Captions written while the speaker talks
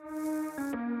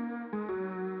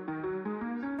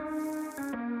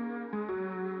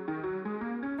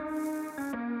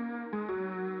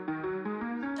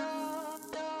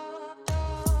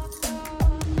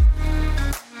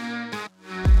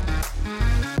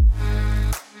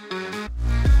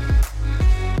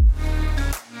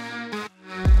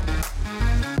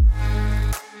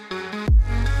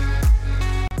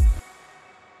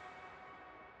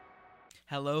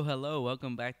Hello, hello.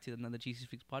 Welcome back to another Jesus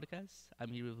Freaks podcast. I'm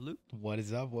here with Luke, What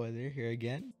is up, boys? They're here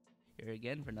again. here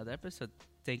again for another episode.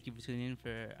 Thank you for tuning in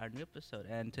for our new episode.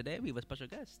 And today we have a special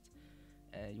guest.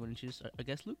 You want to introduce our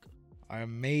guest, Luke? Our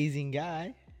amazing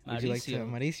guy. Would you like to,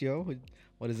 Mauricio?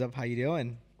 What is up? How you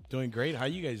doing? Doing great. How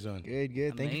you guys doing? Good,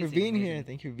 good. Thank you for Amazing, being amazing. here.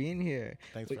 Thank you for being here.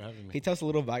 Thanks for having Can me. you tell us a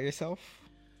little about yourself?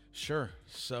 Sure.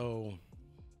 So,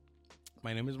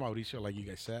 my name is Mauricio, like you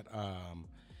guys said,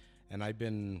 and I've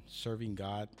been serving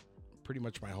God pretty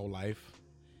much my whole life.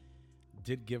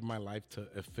 Did give my life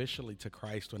officially to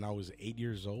Christ when I was 8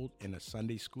 years old in a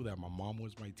Sunday school that my mom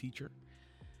was my teacher,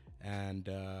 and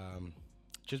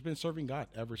just been serving God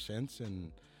ever since.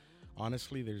 And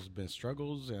honestly, there's been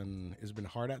struggles and it's been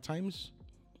hard at times,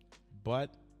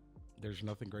 but there's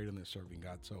nothing greater than serving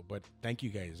God. So, but thank you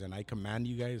guys, and I commend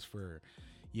you guys for,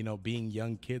 being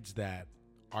young kids that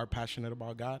are passionate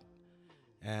about God.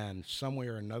 And some way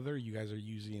or another, you guys are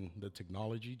using the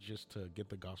technology just to get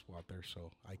the gospel out there. So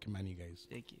I commend you guys.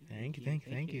 Thank you.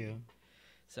 Thank you.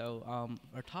 So,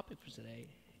 our topic for today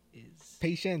is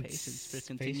Patience. Patience. We're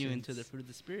continuing into the fruit of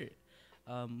the Spirit.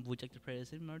 Would you like to pray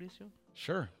us in, Mauricio?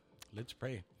 Sure. Let's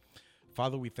pray.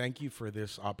 Father, we thank you for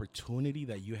this opportunity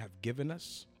that you have given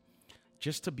us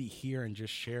just to be here and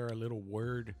just share a little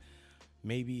word.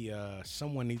 Maybe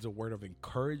someone needs a word of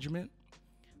encouragement.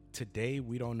 Today,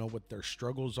 we don't know what their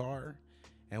struggles are,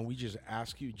 and we just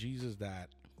ask you, Jesus, that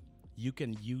you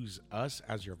can use us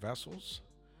as your vessels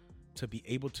to be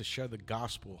able to share the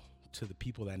gospel to the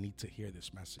people that need to hear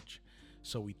this message.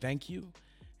 So we thank you,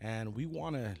 and we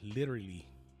want to literally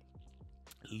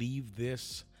leave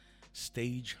this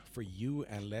stage for you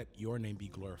and let your name be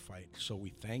glorified. So we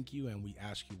thank you, and we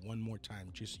ask you one more time,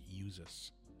 just use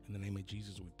us. In the name of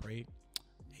Jesus, we pray.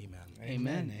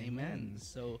 Amen. Amen.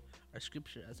 So our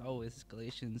scripture, as always, is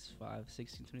Galatians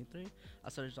 5:16-23. I'll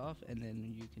start us off, and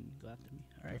then you can go after me.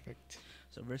 All right. Perfect.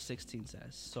 So verse 16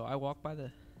 says, So I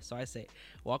say,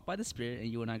 walk by the Spirit, and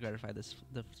you will not gratify the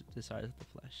desires of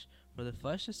the flesh. For the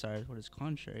flesh desires what is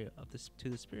contrary to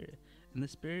the Spirit, and the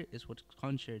Spirit is what is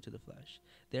contrary to the flesh.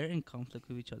 They are in conflict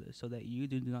with each other, so that you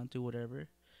do not do whatever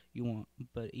you want,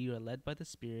 but you are led by the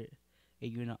Spirit,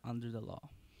 and you are not under the law.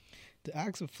 The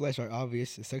acts of flesh are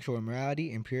obvious: sexual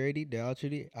immorality, impurity,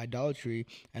 idolatry,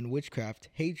 and witchcraft,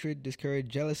 hatred, discord,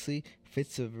 jealousy,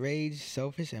 fits of rage,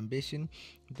 selfish ambition,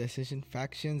 decision,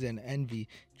 factions, and envy,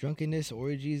 drunkenness,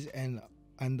 orgies, and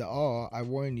all. I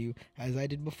warn you, as I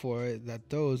did before,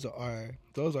 that those are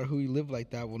who live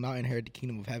like that will not inherit the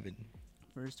kingdom of heaven.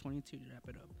 Verse 22 to wrap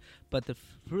it up. But the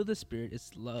fruit of the Spirit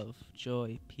is love,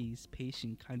 joy, peace,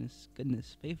 patience, kindness,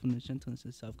 goodness, faithfulness, gentleness,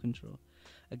 and self-control.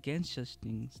 Against such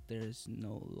things there is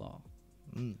no law.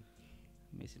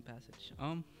 Amazing passage.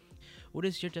 What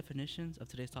is your definitions of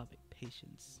today's topic?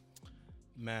 Patience.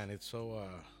 Man, it's so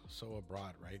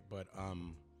broad, right? But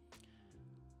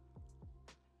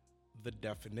the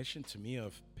definition to me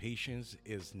of patience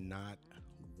is not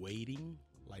waiting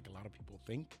like a lot of people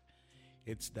think.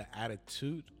 It's the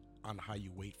attitude on how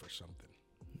you wait for something.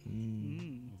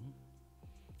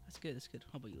 That's good.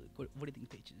 How about you? What do you think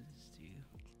patience is to you?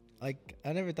 Like,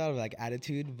 I never thought of like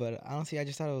attitude, but honestly, I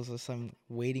just thought it was some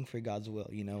waiting for God's will,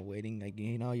 waiting, like,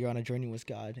 you're on a journey with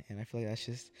God. And I feel like that's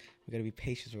just, we got to be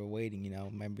patient. We're waiting,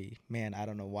 maybe, man, I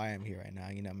don't know why I'm here right now.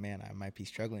 Man, I might be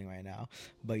struggling right now,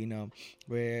 but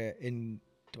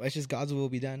it's just God's will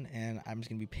be done. And I'm just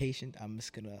going to be patient. I'm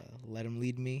just going to let him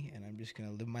lead me, and I'm just going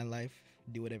to live my life,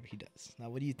 do whatever he does. Now,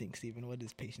 what do you think, Stephen? What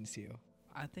is patience to you?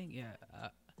 I think,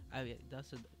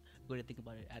 that's a way to think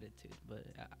about it, attitude. But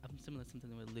I'm similar to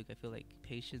something with Luke. I feel like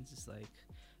patience is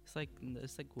it's like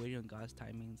waiting on God's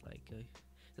timings.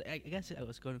 I guess I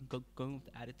was going with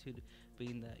the attitude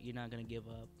being that you're not going to give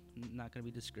up, not going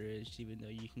to be discouraged, even though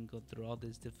you can go through all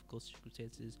these difficult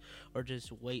circumstances, or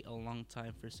just wait a long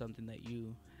time for something that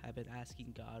you have been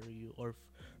asking God or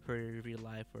for your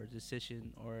life, or a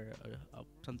decision, or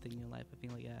something in your life. I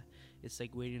feel like, it's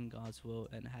like waiting on God's will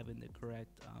and having the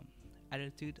correct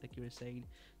attitude, like you were saying,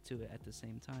 to it at the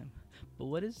same time. But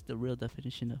what is the real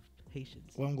definition of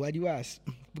patience? Well, I'm glad you asked,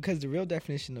 because the real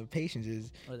definition of patience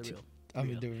is...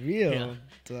 The real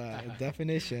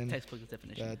definition textbook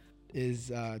definition that is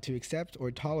to accept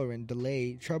or tolerate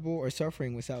delay, trouble, or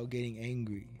suffering without getting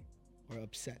angry or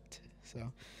upset.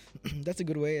 So that's a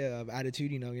good way of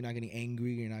attitude. You know, you're not getting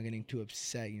angry. You're not getting too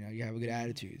upset. You know, you have a good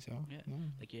attitude. So Yeah,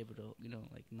 like you're able to,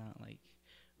 like not like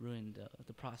ruin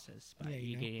the process by Yeah, you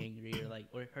you know. getting angry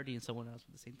or or hurting someone else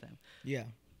at the same time. Yeah.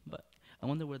 But I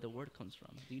wonder where the word comes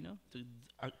from. Do you know?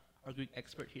 Our Greek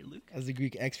expert here, Luke. As a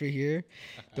Greek expert here,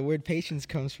 the word patience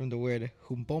comes from the word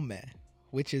humpome,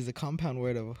 which is a compound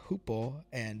word of hupo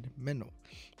and meno.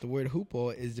 The word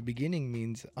hupo is the beginning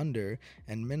means under,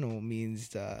 and meno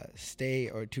means stay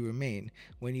or to remain.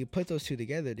 When you put those two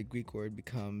together, the Greek word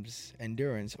becomes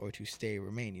endurance or to stay,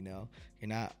 remain. You know, you're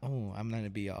not, oh, I'm not gonna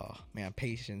be, oh man,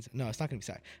 patience. No, it's not gonna be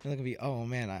sorry. It's not gonna be, oh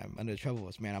man, I'm under trouble.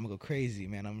 It's, man, I'm gonna go crazy.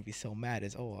 Man, I'm gonna be so mad.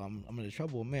 It's, oh, I'm under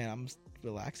trouble. Man, I'm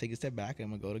relax, take a step back. I'm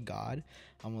gonna go to God.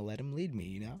 I'm gonna let Him lead me.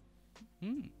 You know.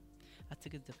 Hmm, that's a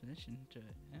good definition to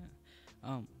it.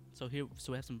 Yeah. So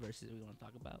we have some verses we want to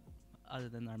talk about. Other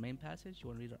than our main passage, you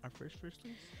want to read our first verse,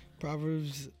 please?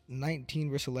 Proverbs 19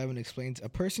 verse 11 explains, a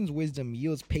person's wisdom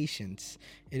yields patience.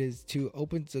 It is to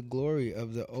open the glory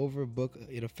of the overbook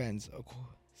it offends.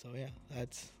 So yeah,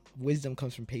 that's wisdom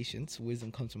comes from patience.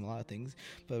 Wisdom comes from a lot of things.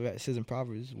 But it says in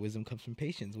Proverbs, wisdom comes from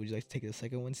patience. Would you like to take the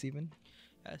second one, Stephen?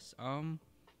 Yes.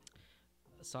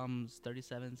 Psalms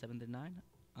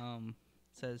 37:7-9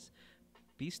 says,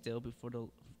 "Be still before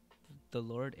the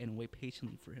Lord and wait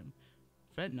patiently for Him.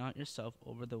 Fret not yourself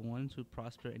over the ones who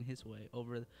prosper in his way,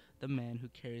 over the man who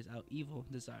carries out evil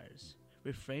desires.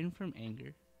 Refrain from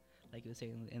anger," like it was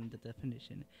saying in the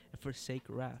definition, "and forsake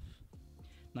wrath.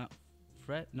 Not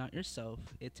fret not yourself;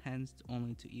 it tends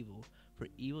only to evil. For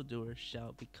evildoers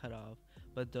shall be cut off,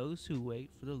 but those who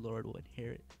wait for the Lord will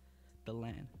inherit the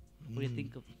land." What do you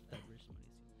think of that verse, Mauricio?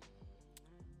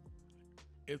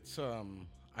 It's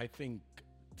I think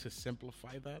to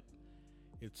simplify that,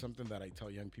 it's something that I tell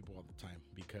young people all the time,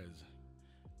 because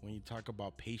when you talk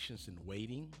about patience and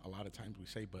waiting, a lot of times we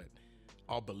say, but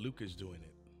Luke is doing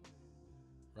it,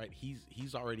 right?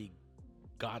 He's already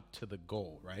got to the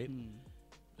goal, right?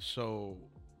 So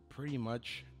pretty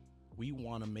much we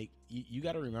want to make, you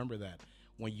got to remember that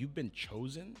when you've been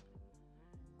chosen,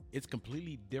 it's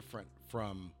completely different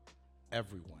from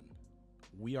everyone.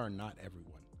 We are not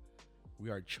everyone.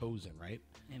 We are chosen, right?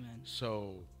 Amen.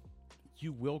 So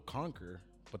you will conquer,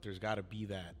 but there's got to be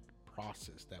that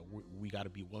process that we got to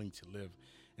be willing to live.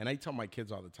 And I tell my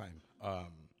kids all the time,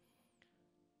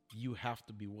 you have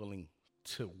to be willing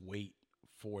to wait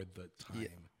for the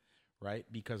time, right?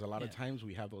 Because a lot of times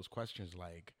we have those questions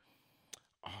like,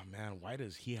 oh man, why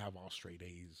does he have all straight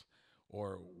A's?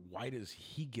 Or why does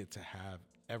he get to have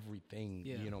everything,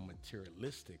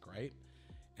 materialistic, right?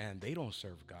 And they don't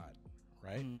serve God,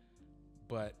 right?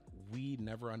 But we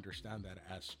never understand that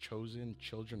as chosen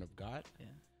children of God,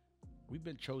 we've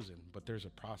been chosen, but there's a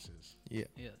process. Yeah.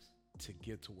 Yes. To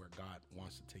get to where God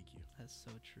wants to take you. That's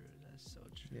so true. That's so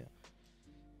true. Yeah.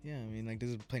 Yeah, I mean, like,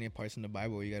 there's plenty of parts in the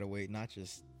Bible where you got to wait not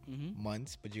just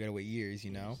months, but you got to wait years,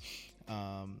 you know?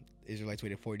 Israelites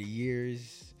waited 40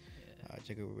 years.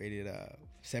 Jacob waited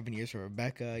 7 years for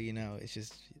Rebecca, you know? It's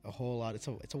just a whole lot. It's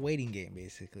a waiting game,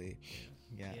 basically.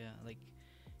 Yeah.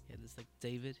 This like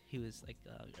David, he was like,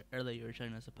 earlier you were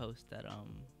showing us a post that,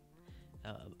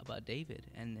 about David,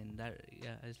 and then that,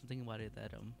 I was thinking about it,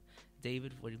 that,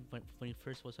 David, when he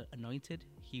first was anointed,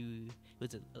 he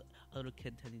was a little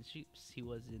kid tending sheep. He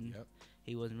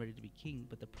wasn't ready to be king,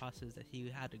 but the process that he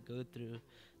had to go through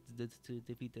to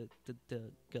defeat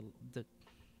the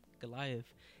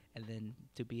Goliath, and then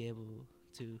to be able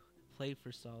to play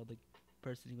for Saul, the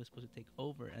person he was supposed to take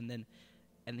over,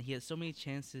 and he had so many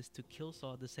chances to kill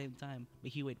Saul at the same time,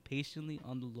 but he waited patiently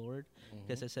on the Lord,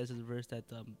 because it says in the verse that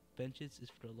vengeance is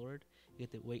for the Lord. You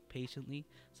have to wait patiently.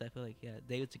 So I feel like,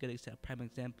 David's a good prime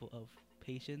example of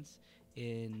patience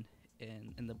in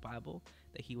the Bible,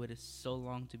 that he waited so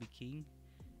long to be king,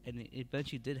 and it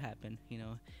eventually did happen. You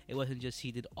know, it wasn't just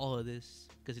he did all of this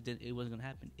because it wasn't gonna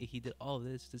happen. He did all of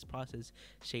this. This process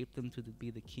shaped him to be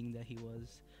the king that he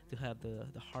was, to have the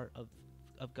heart of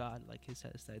God, like it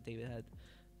says that David had.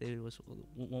 David was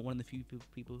one of the few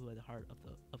people who had the heart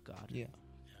of God. Yeah.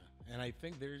 And I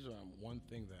think there's one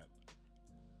thing that,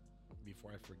 before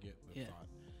I forget the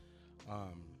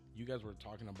thought, you guys were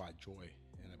talking about joy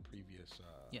in a previous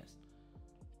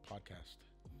podcast,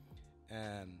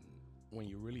 and when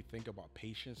you really think about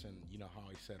patience, and you know how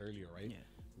I said earlier, right?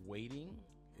 Waiting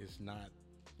is not,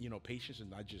 patience is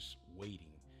not just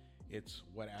waiting. It's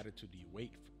what attitude do you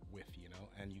wait with,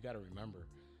 and you got to remember,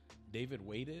 David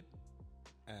waited,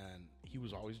 and he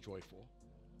was always joyful,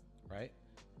 right?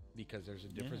 Because there's a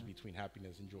difference between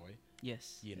happiness and joy.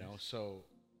 Yes. So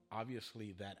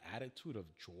obviously that attitude of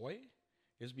joy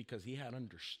is because he had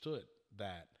understood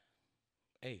that,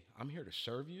 hey, I'm here to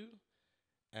serve you,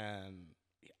 and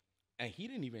he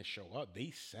didn't even show up.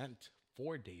 They sent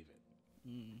for David.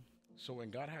 Mm. So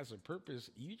when God has a purpose,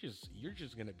 you're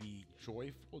just gonna be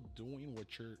joyful doing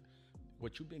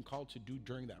what you've been called to do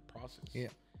during that process. Yeah.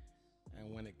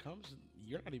 And when it comes,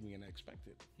 you're not even gonna expect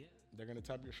it. Yeah. They're gonna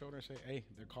tap your shoulder and say, "Hey,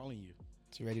 they're calling you."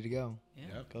 It's ready to go. Yeah.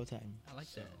 Yep. Go time. I like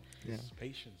So that. Yeah. it's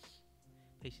patience.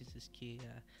 Patience is key.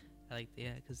 Yeah. I like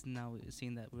yeah, because now we're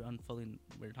seeing that we're unfolding.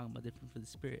 We're talking about different for the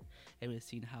spirit, and we're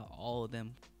seeing how all of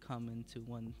them come into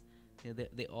one. You know,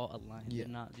 they all align. Yeah.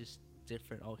 They're not just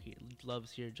different. Oh, here,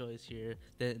 love's here, joy is here.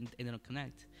 Then and they don't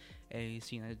connect. And you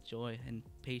see that joy and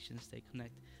patience they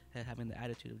connect, and having the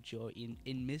attitude of joy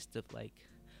in midst of like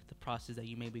the process that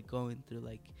you may be going through.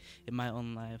 Like in my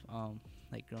own life,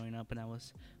 like growing up, when I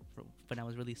was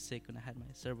really sick, when I had my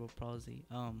cerebral palsy,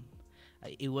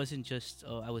 it wasn't just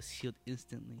I was healed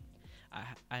instantly.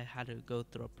 I had to go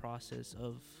through a process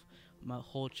of my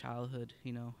whole childhood.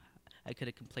 You know, I could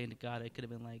have complained to God. I could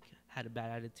have been like had a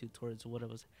bad attitude towards what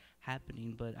was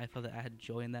happening, but I felt that I had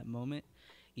joy in that moment,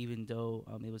 even though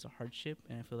it was a hardship.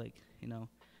 And I feel like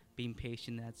being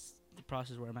patient. That's the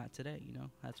process where I'm at today.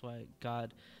 That's why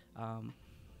God,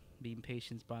 being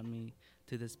patient, brought me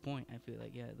to this point. I feel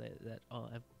like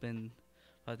I've been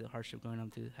the hardship going on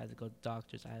to had to go to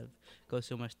doctors. I have go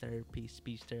so much therapy,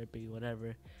 speech therapy,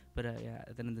 whatever. But yeah,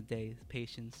 at the end of the day,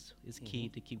 patience is key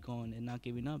to keep going and not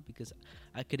giving up, because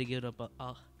I could have given up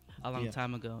a long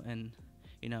time ago, and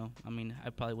I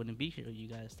probably wouldn't be here. You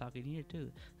guys talking here too.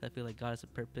 So I feel like God has a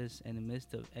purpose, and in the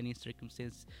midst of any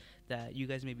circumstance that you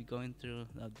guys may be going through,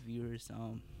 the viewers,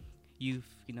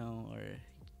 youth, or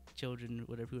children,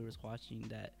 whatever whoever's watching,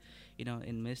 that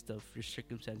in midst of your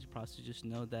circumstance process, just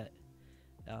know that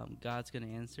God's gonna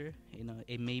answer.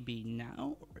 It may be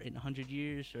now, or in 100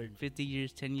 years, or 50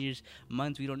 years, 10 years,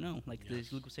 months. We don't know. Like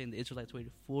Luke was saying, the Israelites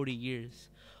waited 40 years,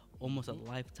 almost a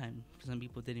lifetime. Some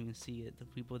people didn't even see it. The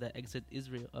people that exit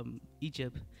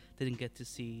Egypt, didn't get to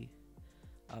see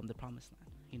the promised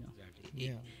land.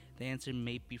 Exactly. The answer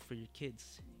may be for your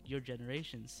kids, your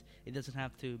generations. It doesn't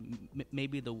have to.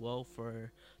 Maybe the wealth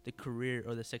or the career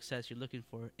or the success you're looking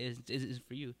for isn't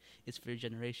for you. It's for your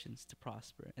generations to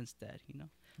prosper instead.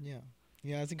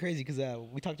 Yeah, it's crazy because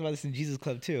we talked about this in Jesus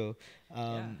Club too.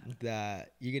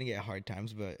 That you're gonna get hard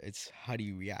times, but it's how do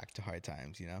you react to hard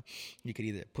times? You could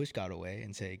either push God away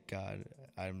and say, "God,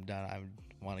 I'm done. I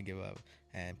want to give up,"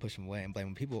 and push Him away and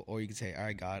blame people, or you could say, "All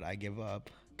right, God, I give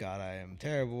up. God, I am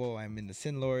terrible. I'm in the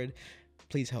sin, Lord.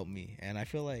 Please help me." And I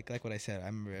feel like what I said, I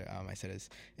remember I said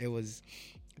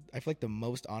I feel like the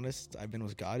most honest I've been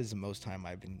with God is the most time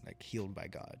I've been like healed by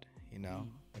God.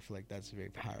 I feel like that's very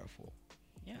powerful.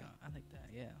 Yeah, I like that.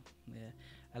 Yeah.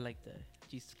 I like the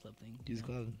Jesus Club thing. Jesus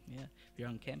Club. Yeah, if you're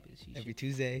on campus, Every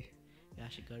Tuesday. Yeah, I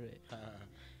should go to it.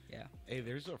 Yeah. Hey,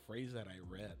 there's a phrase that I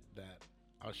read that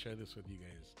I'll share this with you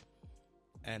guys,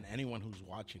 and anyone who's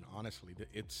watching. Honestly,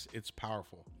 it's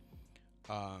powerful.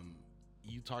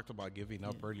 You talked about giving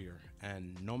up earlier,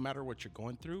 and no matter what you're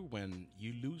going through, when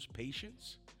you lose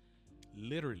patience,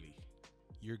 literally,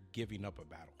 you're giving up a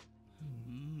battle.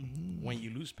 Mm-hmm. When you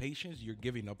lose patience, you're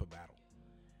giving up a battle.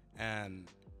 And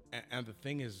the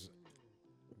thing is,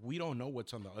 we don't know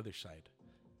what's on the other side.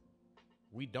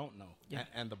 We don't know. Yeah.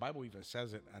 And the Bible even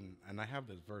says it, and I have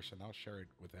this verse, and I'll share it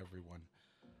with everyone.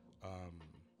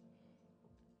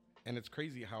 And it's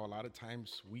crazy how a lot of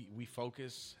times we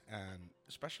focus, and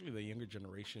especially the younger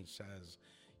generation says,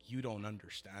 "You don't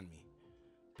understand me."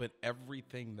 But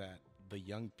everything that the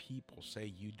young people say,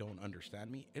 "You don't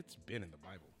understand me," it's been in the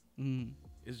Bible. Mm.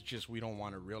 It's just we don't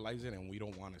want to realize it, and we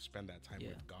don't want to spend that time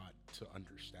with God to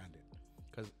understand it,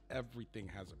 because everything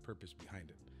has a purpose behind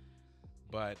it.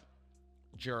 But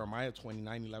Jeremiah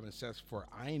 29:11 says, "For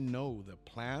I know the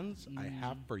plans I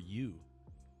have for you,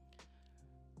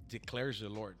 declares the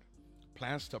Lord.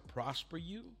 Plans to prosper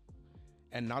you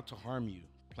and not to harm you.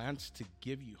 Plans to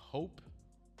give you hope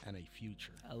and a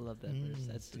future." I love that verse.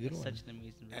 That's such an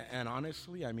amazing verse. And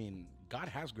honestly, God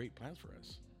has great plans for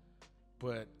us.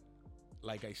 But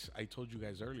like I told you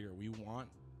guys earlier, we want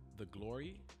the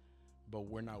glory, but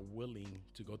we're not willing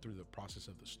to go through the process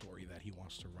of the story that He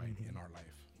wants to write in our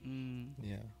life.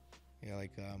 Yeah,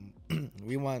 like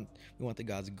we want the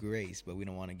God's grace, but we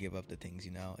don't want to give up the things.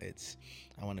 It's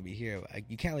I want to be here.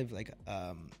 You can't live like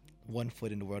 1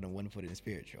 foot in the world and 1 foot in the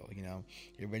spiritual. You're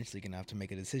eventually gonna have to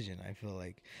make a decision. I feel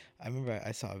like I remember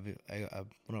I saw one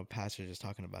of the pastors just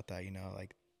talking about that.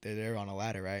 Like they're on a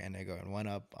ladder, right? And they're going one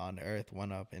up on earth,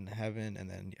 one up in heaven, and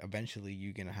then eventually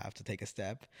you're gonna have to take a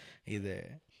step.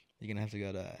 Either you're gonna have to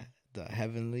go to the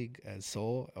heavenly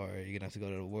soul, or you're gonna have to go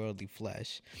to the worldly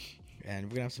flesh. And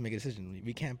we're gonna have to make a decision.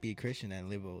 We can't be a Christian and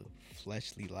live a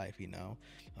fleshly life, you know.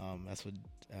 That's what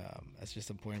that's just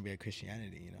important to be a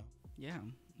Christianity, you know. Yeah,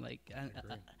 like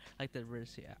agree. like the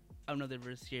verse here. I don't know the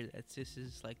verse here. This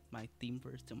is like my theme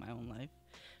verse to my own life,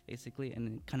 basically, and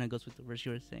it kind of goes with the verse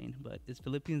you were saying. But it's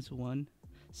Philippians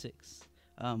 1:6.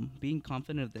 Being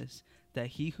confident of this, that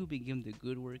he who began the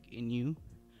good work in you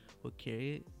will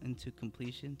carry it into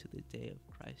completion to the day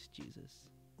of Christ Jesus.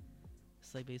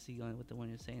 It's like basically going with the one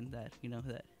you're saying, that you know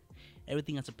that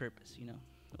everything has a purpose. You know,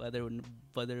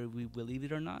 whether we believe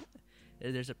it or not,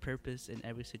 there's a purpose in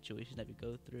every situation that we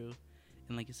go through.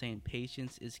 And like you're saying,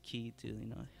 patience is key to, you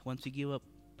know, once you give up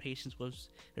patience, was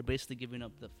they're basically giving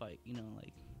up the fight. You know,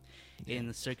 like in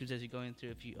the circumstances you're going through,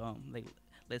 if you like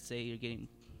let's say you're getting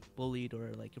bullied,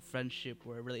 or like a friendship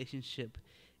or a relationship,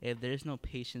 if there's no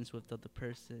patience with the other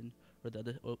person, or the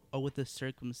other, or with the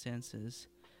circumstances,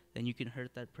 then you can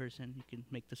hurt that person. You can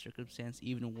make the circumstance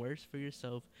even worse for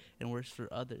yourself and worse for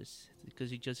others,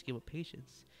 because you just give up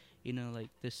patience. You know, like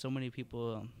there's so many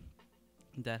people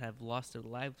that have lost their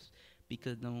lives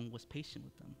because no one was patient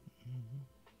with them. Mm-hmm.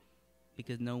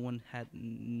 Because no one's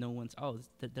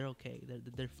they're okay,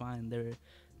 they're fine, they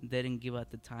didn't give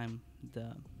out the time,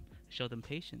 the show them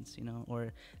patience, you know,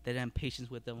 or they didn't have patience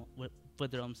with them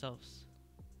with their own selves.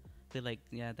 They like,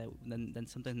 yeah, that then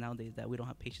sometimes nowadays that we don't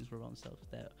have patience for our own selves,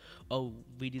 that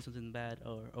we do something bad,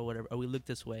 or whatever, or we look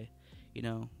this way, you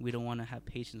know, we don't want to have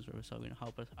patience for ourselves, you know,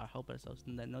 help ourselves,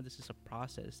 and that no, this is a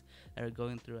process that we're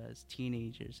going through as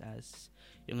teenagers, as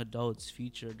young adults,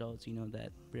 future adults, you know,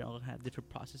 that we all have different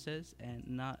processes, and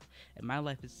my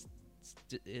life is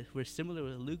we're similar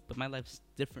with Luke, but my life's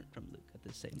different from Luke at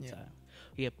the same time.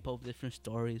 We have both different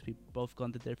stories. We both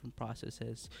gone through different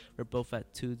processes. We're both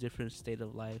at two different state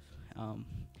of life.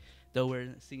 Though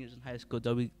we're seniors in high school,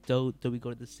 though we go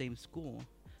to the same school,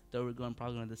 though we're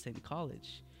probably going to the same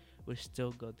college, we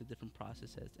still go through different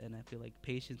processes. And I feel like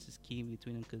patience is key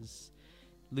between them, because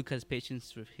Luke has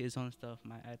patience with his own stuff.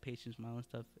 I have patience with my own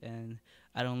stuff, and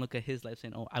I don't look at his life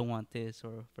saying, "Oh, I want this,"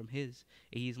 or from his.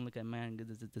 He doesn't look at mine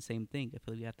because it's the same thing. I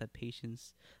feel like we have that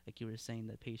patience, like you were saying,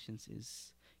 that patience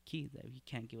is key. That you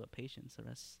can't give up patience, or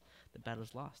else the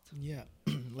battle's lost. Yeah,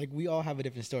 like we all have a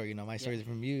different story. You know, my story is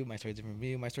different from you. My story is different from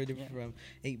you. My story is different from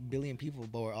 8 billion people.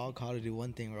 But we're all called to do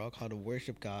one thing. We're all called to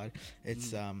worship God.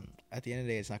 It's at the end of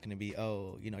the day, it's not going to be,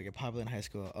 oh, you know, you're popular in high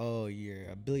school. Oh, you're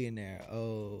a billionaire.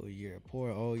 Oh, you're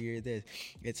poor. Oh, you're this.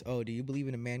 It's, oh, do you believe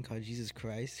in a man called Jesus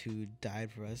Christ who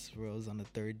died for us, rose on the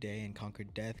third day, and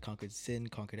conquered death, conquered sin,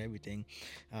 conquered everything,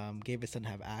 gave us son to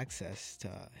have access to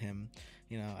him.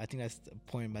 You know, I think that's the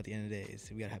point about the end of the day,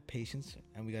 is we got to have patience,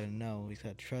 and we got to know, we got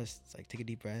to trust. It's like, take a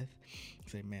deep breath.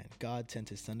 Say, man, God sent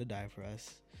his son to die for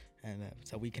us, and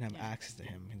so we can have access to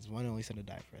him. His one and only son to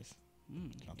die for us.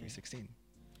 John 3:16.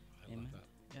 I love that.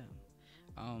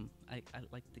 Yeah. I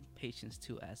like the patience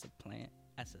too, as a plant,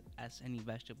 as any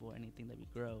vegetable or anything that we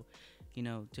grow. You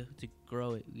know, to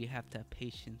grow it, you have to have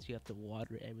patience. You have to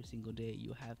water it every single day.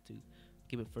 You have to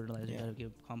give it fertilizer. You gotta give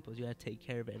it compost. You gotta take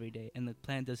care of it every day. And the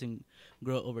plant doesn't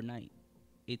grow overnight.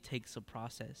 It takes a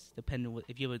process. Depending on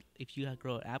if you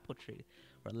grow an apple tree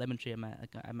or a lemon tree,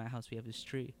 at my house we have this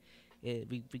tree.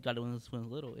 We got it when it was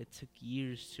little. It took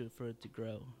years for it to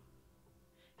grow.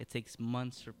 It takes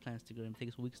months for plants to grow. It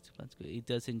takes weeks for plants to grow. It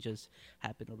doesn't just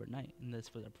happen overnight. And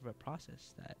that's a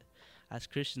process that, as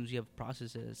Christians, we have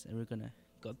processes, and we're gonna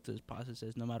go through those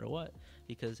processes no matter what.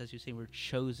 Because as you're saying, we're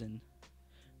chosen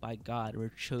by God. We're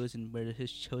chosen. We're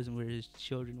His chosen. We're His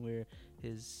children.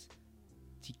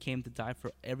 He came to die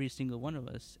for every single one of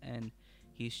us, and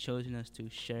He's chosen us to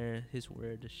share His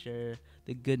word, to share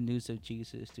the good news of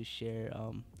Jesus, to share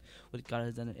what God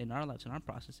has done in our lives and our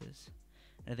processes.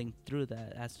 And I think through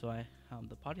that, that's why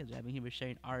the podcast, I mean, we're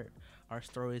sharing our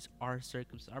stories, our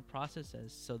circumstances, our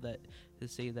processes, so that to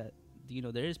say that, you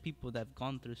know, there is people that have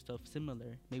gone through stuff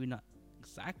similar, maybe not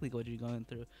exactly what you're going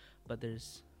through, but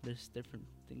there's different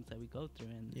things that we go through,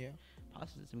 and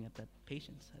processes, and we have that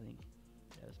patience. I think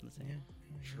that's what I'm saying.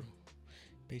 True.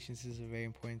 Patience is a very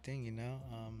important thing, you know.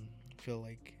 I feel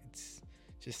like it's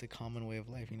just a common way of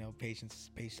life, you know.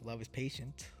 Patience, love is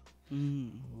patient.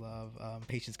 Love,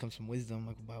 patience comes from wisdom,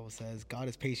 like the Bible says. God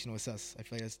is patient with us. I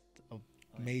feel like that's a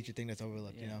major thing that's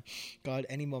overlooked. You know, God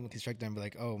any moment can strike down and be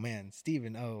like, oh man,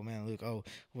 Stephen, oh man, Luke, oh,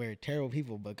 we're terrible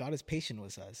people, but God is patient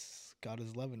with us. God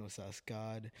is loving with us.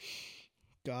 God,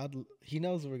 He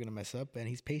knows we're gonna mess up, and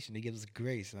He's patient. He gives us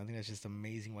grace, and I think that's just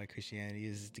amazing why Christianity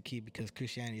is the key, because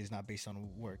Christianity is not based on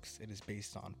works; it is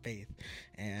based on faith,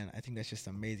 and I think that's just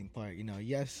an amazing part. You know,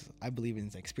 yes, I believe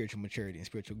in like spiritual maturity and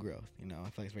spiritual growth. You know,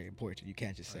 I feel like it's very important. You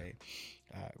can't just say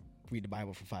read the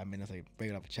Bible for 5 minutes, like break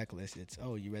it off a checklist. It's,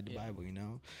 oh, you read the Yeah. Bible, you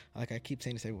know? Like I keep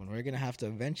saying to everyone, we're going to have to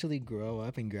eventually grow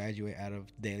up and graduate out of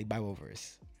daily Bible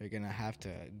verse. We're going to have to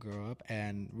grow up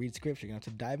and read scripture. You're going to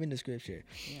have to dive into scripture.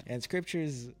 Yeah. And scripture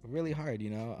is really hard, you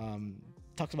know?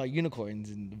 Talks about unicorns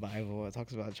in the Bible. It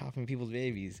talks about chopping people's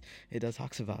babies. It does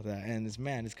talks about that. And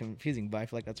it's confusing, but I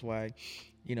feel like that's why,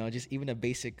 you know, just even a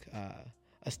basic,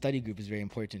 a study group is very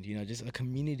important, you know, just a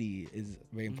community is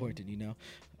very important, you know,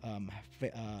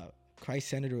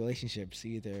 Christ-centered relationships,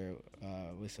 either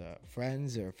with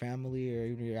friends or family or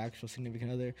even your actual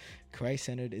significant other.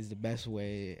 Christ-centered is the best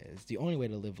way, it's the only way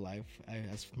to live life.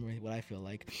 That's what I feel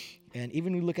like. And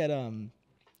even we look at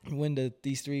when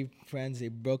these three friends, they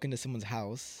broke into someone's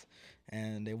house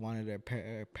and they wanted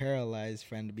their paralyzed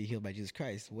friend to be healed by Jesus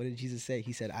Christ. What did Jesus say?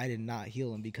 He said, I did not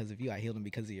heal him because of you. I healed him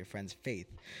because of your friend's faith.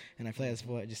 And I feel like that's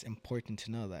what just important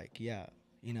to know. Like, yeah,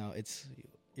 you know,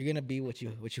 you're going to be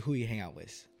who you hang out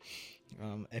with.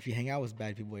 If you hang out with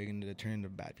bad people, you're going to turn into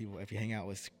bad people. If you hang out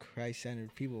with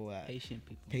Christ-centered people,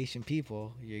 patient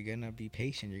people, you're going to be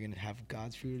patient. You're going to have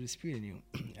God's fruit of the Spirit in you.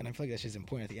 And I feel like that's just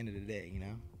important at the end of the day, you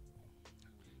know?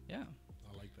 Yeah.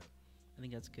 I like that. I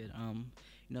think that's good.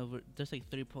 You know, there's like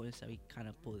 3 points that we kind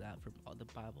of pulled out from all the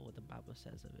Bible, what the Bible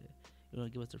says of it. You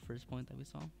want to give us the first point that we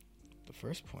saw? The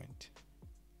first point.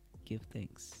 Give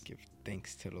thanks. Give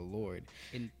thanks to the Lord.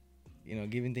 In You know,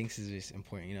 giving thanks is just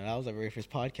important. You know, that was our very first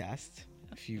podcast.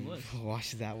 If you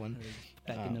watched that one.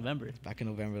 Back in November. Back in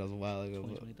November, that was a while ago.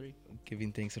 2023.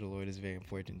 Giving thanks to the Lord is very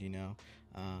important, you know.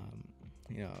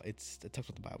 You know, it talks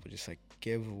about the Bible, just like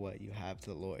give what you have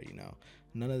to the Lord, you know.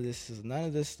 None of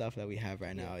this stuff that we have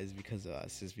right now is because of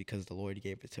us, it's because the Lord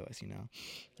gave it to us, you know.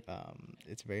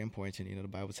 It's very important, you know, the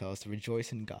Bible tells us to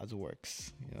rejoice in God's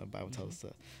works. You know, the Bible tells us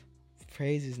to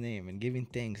praise his name and giving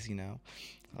thanks, you know.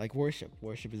 Like worship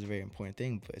is a very important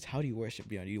thing, but it's how do you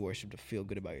worship? You know, do you worship to feel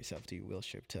good about yourself? Do you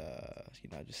worship to, you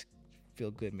know, just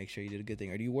feel good, make sure you did a good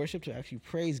thing? Or do you worship to actually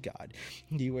praise God?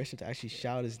 Do you worship to actually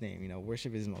shout his name? You know,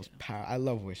 worship is the most power. I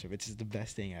love worship. It's just the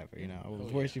best thing ever, you know. I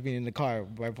was worshiping in the car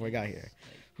right before I got here.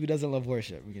 Who doesn't love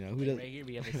worship? You know, who does? Right here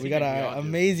we got an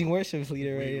amazing worship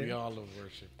leader right here. We all love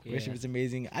worship. Worship is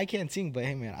amazing. I can't sing, but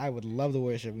hey, man, I would love to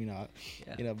worship. You know,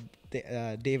 you know,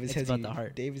 David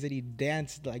said he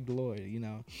danced like the Lord. You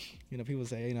know, people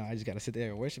say, you know, I just gotta sit there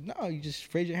and worship. No, you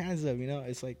just raise your hands up. You know,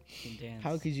 it's like,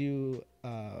 how could you?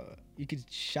 You could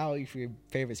shout for your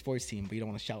favorite sports team, but you don't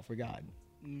want to shout for God.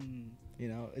 You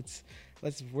know,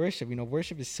 let's worship. You know,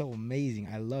 worship is so amazing.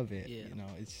 I love it. Yeah. You know,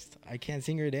 it's just, I can't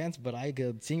sing or dance, but I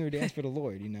could sing or dance for the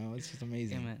Lord. You know, it's just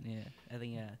amazing. Yeah, man. Yeah, I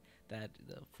think that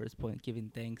the first point,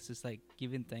 giving thanks, is like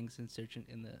giving thanks and searching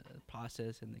in the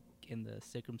process and in the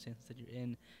circumstances that you're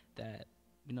in. That,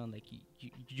 you know, like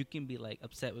you can be like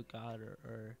upset with God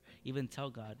or even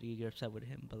tell God you're upset with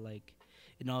Him, but like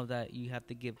in all of that, you have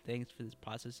to give thanks for these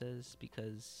processes,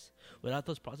 because without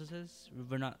those processes,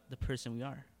 we're not the person we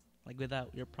are. Like without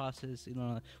your process, you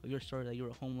know, with your story that you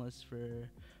were homeless for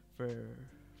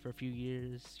a few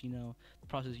years, you know, the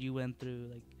process you went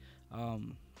through, like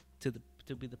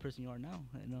to be the person you are now,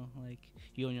 you know, like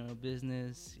you own your own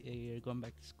business, you're going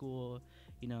back to school,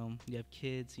 you know, you have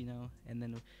kids, you know, and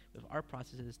then with our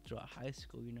processes throughout high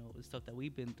school, you know, the stuff that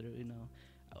we've been through, you know,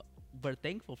 we're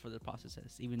thankful for the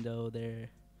processes, even though they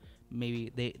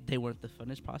weren't the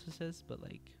funnest processes, but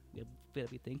like we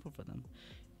gotta be thankful for them.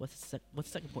 What's the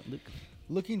second point, Luke?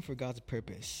 Looking for God's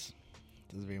purpose.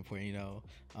 This is very important, you know.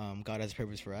 God has a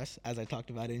purpose for us, as I talked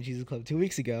about in Jesus Club 2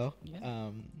 weeks ago. Yeah.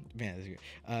 Man, that's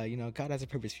great. You know, God has a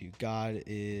purpose for you.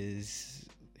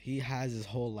 He has his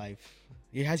whole life.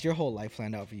 He has your whole life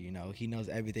planned out for you. You know, he knows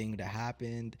everything that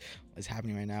happened, what's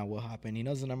happening right now, will happen. He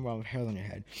knows the number of hairs on your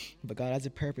head. But God has a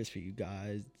purpose for you,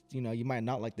 guys. You know, you might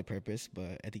not like the purpose,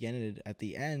 but at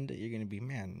the end, you're gonna be,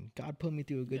 man, God put me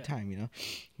through a good time. You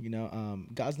know,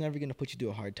 God's never gonna put you through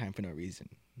a hard time for no reason.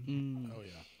 Oh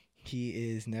yeah. He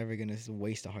is never gonna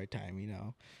waste a hard time. You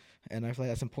know. And I feel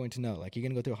like that's important to know. Like, you're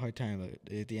going to go through a hard time,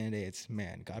 but at the end of the day, it's,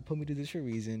 man, God put me through this for a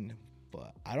reason,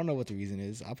 but I don't know what the reason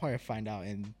is. I'll probably find out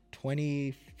in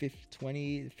 20,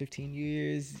 15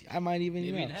 years. I might even, maybe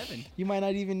you know, in heaven. You might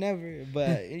not even never,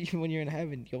 but when you're in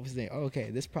heaven, you'll say, oh,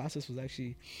 okay, this process was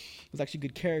actually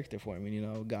good character for me. You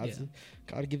know, God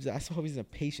gives, I hope he's a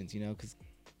patience, you know, because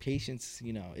patience,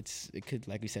 you know, it could,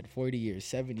 like we said, 40 years,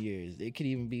 70 years. It could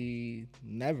even be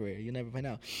never. You'll never find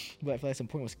out. But I feel like that's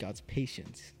important with God's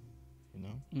patience. You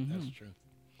know? That's true.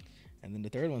 And then the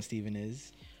third one, Stephen,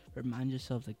 is remind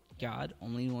yourself that God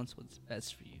only wants what's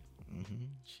best for you.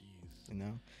 Jeez. You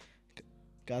know,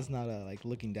 God's not like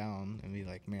looking down and be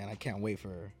like, man, I can't wait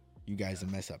for you guys to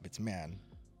mess up. It's, man.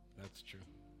 That's true.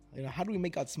 You know, how do we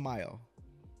make God smile?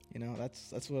 You know,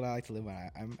 that's what I like to live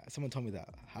by. Someone told me that.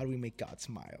 How do we make God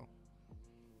smile?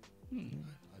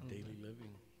 Our daily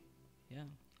living. Yeah.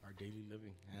 Our daily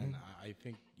living. And I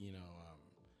think,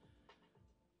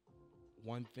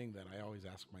 one thing that I always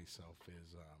ask myself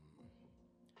is,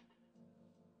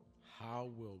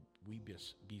 how will we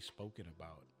be spoken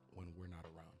about when we're not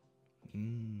around?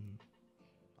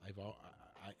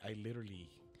 I literally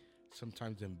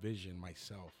sometimes envision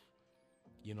myself,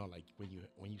 like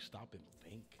when you stop and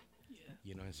think,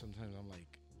 and sometimes I'm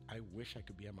like, I wish I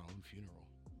could be at my own funeral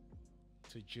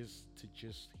to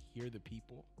just hear the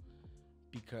people,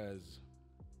 because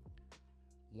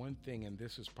one thing, and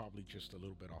this is probably just a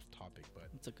little bit off topic, but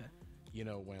It's okay.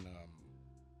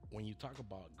 When you talk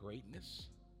about greatness,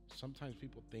 sometimes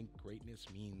people think greatness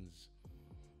means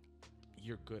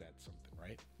you're good at something,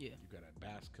 right? Yeah. You're good at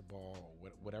basketball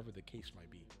or whatever the case might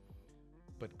be.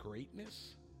 But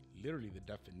greatness, literally the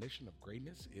definition of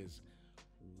greatness is,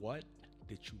 what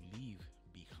did you leave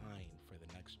behind for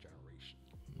the next generation?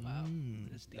 Wow.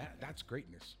 That's deep. That's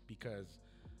greatness, because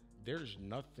there's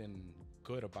nothing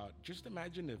good about, just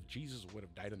imagine if Jesus would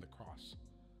have died on the cross,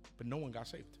 but no one got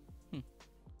saved.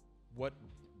 What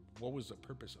was the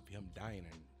purpose of him dying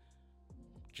and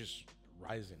just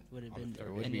rising? Would have on the been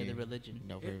third day? any other religion.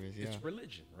 No purpose. Yeah. It's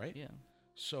religion, right? Yeah.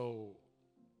 So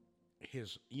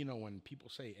when people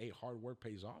say, hey, hard work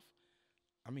pays off,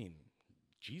 I mean,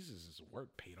 Jesus' work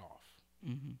paid off.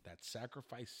 That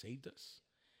sacrifice saved us.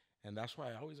 And that's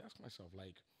why I always ask myself,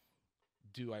 like,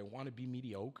 do I want to be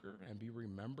mediocre and be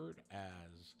remembered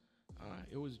as,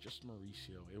 it was just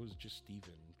Mauricio, it was just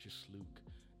Steven, just Luke?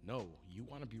 No, you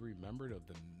want to be remembered of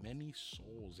the many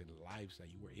souls and lives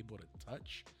that you were able to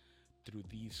touch through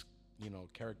these,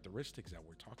 characteristics that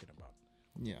we're talking about.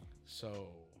 Yeah. So,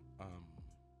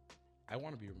 I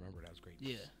want to be remembered as great.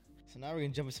 Yeah. So now we're gonna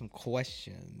jump into some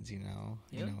questions.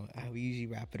 Yep. How we usually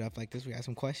wrap it up like this. We ask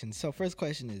some questions. So first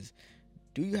question is,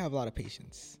 do you have a lot of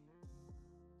patience?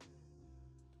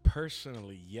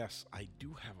 Personally, yes, I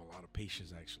do have a lot of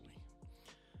patience, actually.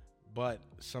 But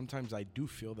sometimes I do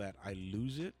feel that I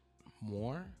lose it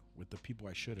more with the people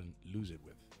I shouldn't lose it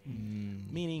with.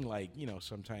 Meaning, like,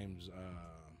 sometimes,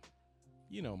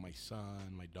 my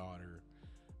son, my daughter,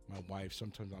 my wife,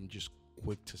 sometimes I'm just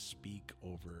quick to speak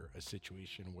over a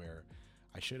situation where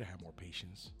I should have had more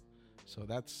patience. So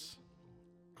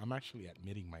I'm actually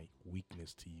admitting my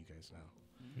weakness to you guys now.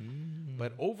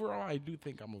 But overall, I do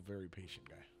think I'm a very patient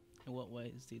guy. In what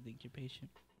ways do you think you're patient?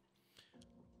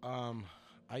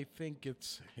 I think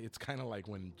it's kind of like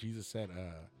when Jesus said,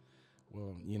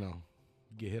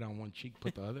 get hit on one cheek,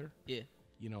 put the other. Yeah.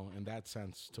 In that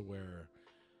sense, to where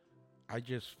I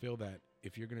just feel that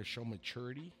if you're going to show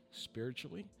maturity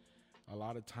spiritually, a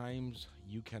lot of times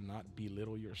you cannot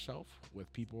belittle yourself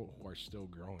with people who are still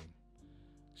growing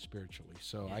spiritually.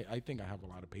 So Yeah. I think I have a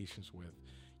lot of patience with,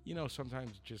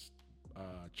 sometimes just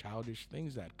childish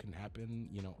things that can happen,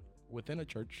 within a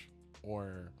church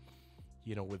or,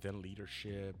 within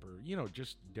leadership or,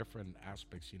 just different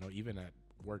aspects, even at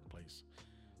workplace.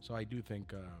 So I do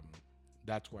think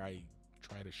that's where I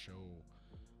try to show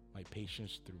my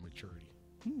patience through maturity,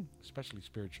 especially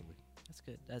spiritually.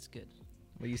 That's good.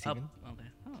 What are you, Steven? Okay.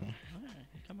 Oh, all right.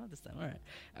 Come out this time. All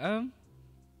right.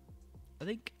 I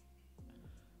think.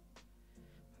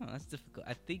 Oh, that's difficult.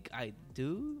 I think I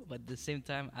do, but at the same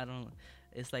time, I don't.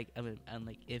 It's like I'm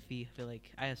like iffy. I feel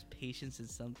like I have patience in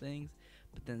some things,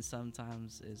 but then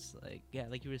sometimes it's like, yeah,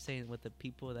 like you were saying, with the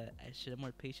people that I should have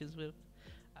more patience with,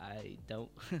 I don't.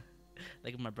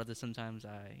 Like my brother, sometimes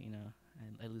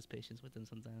I lose patience with them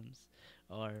sometimes,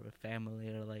 or with family,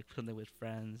 or like something with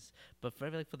friends. But for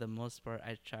the most part,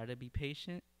 I try to be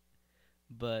patient.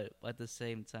 But at the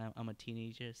same time, I'm a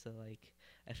teenager, so like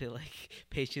I feel like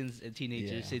patience in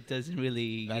teenagers, Yeah. it doesn't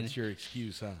really. That's your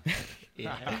excuse, huh?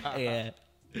 Yeah.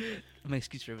 I'm an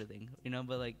excuse for everything,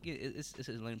 But like it's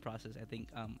a learning process. I think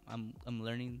I'm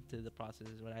learning through the process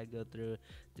what I go through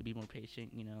to be more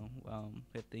patient.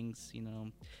 With things.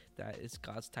 That it's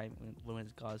God's time when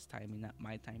it's God's timing, not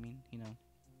my timing. Got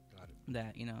it.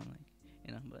 That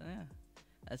But yeah,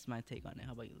 that's my take on it.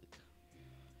 How about you, Luke?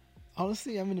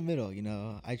 Honestly, I'm in the middle.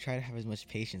 I try to have as much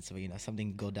patience, so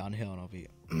something go downhill, and I'll be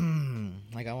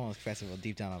like, I won't express it, but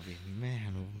deep down I'll be,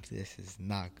 man, this is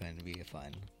not going to be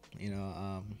fun.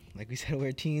 Like we said,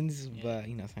 we're teens, but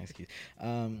it's not an excuse.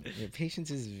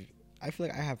 Patience is. I feel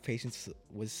like I have patience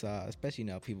with, especially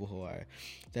people who are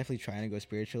definitely trying to go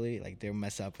spiritually. Like they'll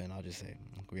mess up, and I'll just say,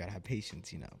 we gotta have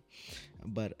patience,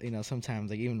 But sometimes,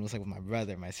 like even with my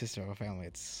brother, my sister, or family,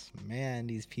 it's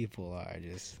these people are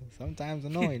just sometimes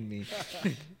annoying me.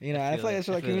 I feel like it's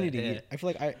our community. yeah. I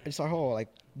feel like it's our whole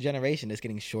generation is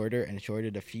getting shorter and shorter.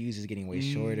 The fuse is getting way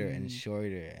shorter and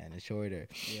shorter and shorter.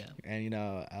 Yeah. And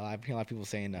I've heard a lot of people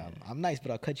saying, "I'm nice,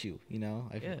 but I'll cut you."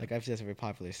 Like I've just a very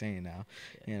popular saying now.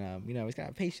 Yeah. And it's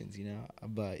got patience.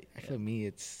 But I feel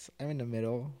I'm in the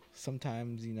middle.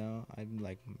 Sometimes I'm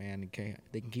like, man, okay,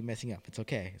 they can keep messing up. It's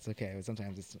okay. But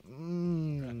sometimes it's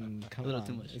come A little on.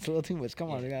 too much. It's a little too much.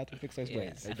 Come on, we got to fix our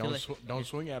space. Hey, I feel like- don't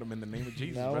swing at him in the name of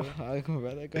Jesus, No, brother.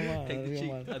 brother, come on. Take the come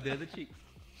cheek. on. The other cheek.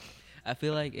 I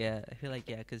feel like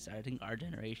because I think our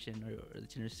generation or the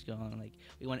generation going like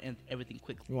we want everything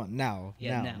quickly. We want now.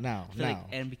 I feel like,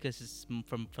 and because it's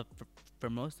for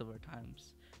most of our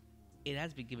times, it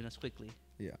has been given us quickly.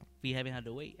 Yeah. We haven't had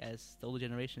to wait as the older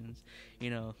generations,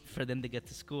 for them to get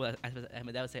to school.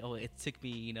 My dad would say, "Oh, it took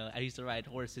me, I used to ride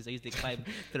horses. I used to climb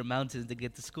through the mountains to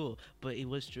get to school." But it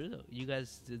was true though. Your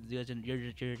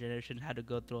generation had to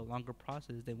go through a longer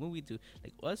process than what we do.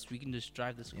 Like us, we can just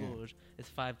drive to school. Yeah. It's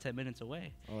 5-10 minutes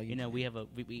away. Oh, We have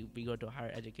we go to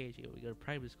higher education. We go to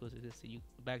private schools.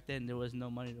 Back then there was no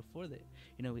money to afford it.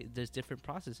 There's different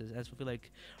processes. I feel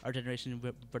like our generation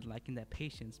we're lacking that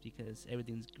patience because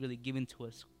everything's really given to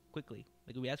us quickly.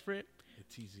 Like we ask for it,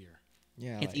 It's easier.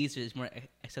 Yeah. it's easier, it's more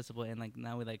accessible, and like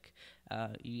now we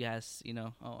you guys,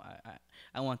 oh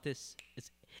I want this.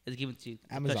 It's given to you.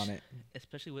 Amazon it.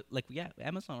 Especially with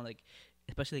Amazon, like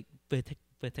especially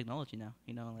with technology now.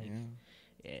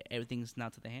 Everything's now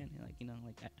to the hand.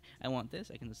 I want this.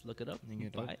 I can just look it up.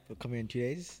 And buy it. It'll come in 2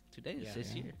 days. 2 days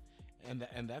this year.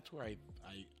 And that's where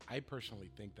I personally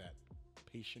think that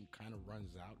patient kind of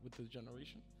runs out with this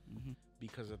generation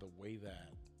because of the way that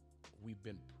we've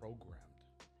been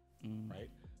programmed, right?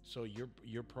 So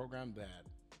you're programmed that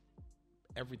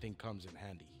everything comes in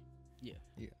handy. Yeah.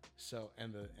 So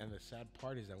and the sad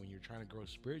part is that when you're trying to grow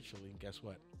spiritually, guess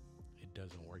what? It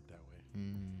doesn't work that way.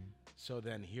 So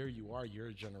then here you are, you're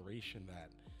a generation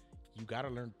that you got to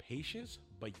learn patience,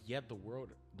 but yet the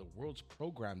world's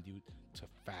programmed you to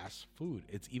fast food.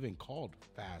 It's even called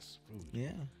fast food.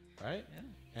 Yeah. Right? Yeah.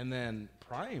 And then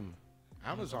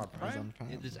Amazon Prime.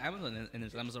 There's Amazon and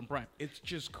there's Amazon Prime. It's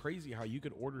just crazy how you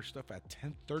could order stuff at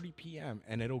 10:30 p.m.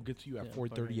 and it'll get to you at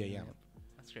 4:30 a.m.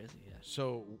 That's crazy, yeah.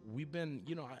 So we've been,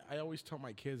 I always tell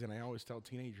my kids and I always tell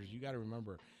teenagers, you got to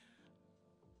remember,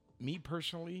 me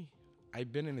personally,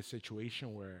 I've been in a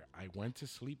situation where I went to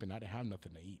sleep and I didn't have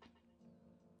nothing to eat.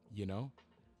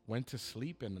 Went to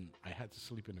sleep and I had to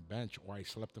sleep in a bench, or I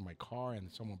slept in my car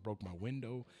and someone broke my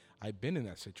window. I've been in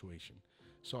that situation.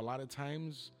 So a lot of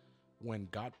times when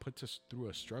God puts us through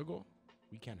a struggle,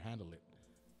 we can't handle it.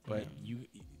 But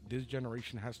this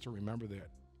generation has to remember that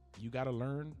you got to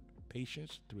learn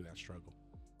patience through that struggle.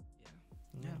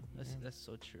 That's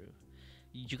so true.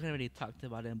 You kind of already talked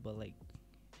about it, but like,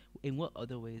 in what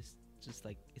other ways, just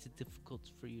like, is it difficult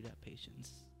for you to have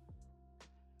patience?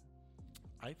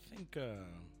 I think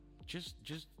just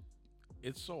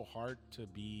it's so hard to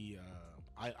be.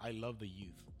 I love the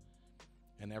youth,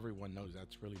 and everyone knows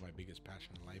that's really my biggest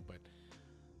passion in life. But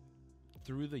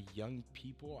through the young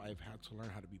people, I've had to learn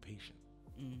how to be patient,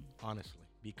 honestly,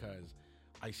 because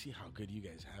I see how good you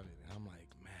guys have it, and I'm like,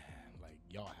 man, like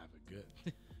y'all have it good,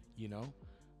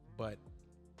 But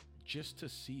just to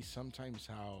see sometimes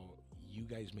how you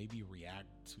guys maybe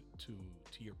react to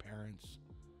your parents,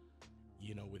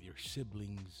 with your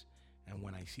siblings, and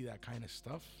when I see that kind of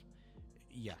stuff,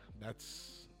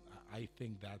 I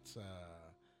think that's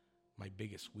my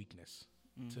biggest weakness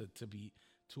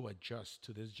to adjust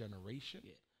to this generation,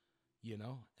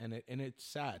 and it's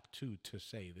sad too to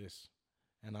say this,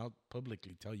 and I'll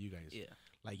publicly tell you guys,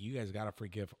 like you guys gotta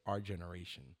forgive our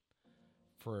generation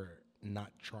for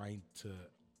not trying to.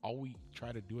 All we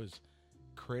try to do is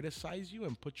criticize you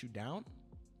and put you down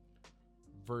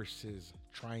versus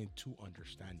trying to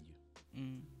understand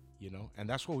you, and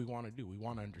that's what we want to do. We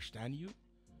want to understand you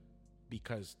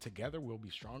because together we'll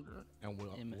be stronger and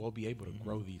we'll be able to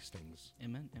grow these things.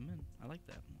 Amen. I like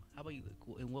that. How about you?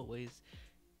 In what ways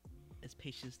is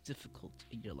patience difficult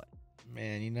in your life?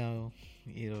 Man,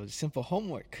 simple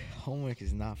homework. Homework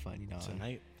is not fun,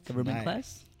 Tonight. Government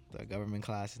class? The government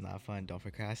class is not fun. Don't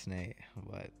procrastinate.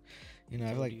 But, I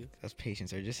feel like that's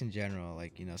patience, or just in general,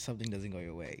 like, something doesn't go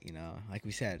your way, Like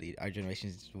we said, our generation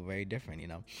is very different,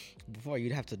 Before,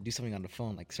 you'd have to do something on the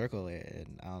phone, like circle it,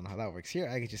 and I don't know how that works. Here,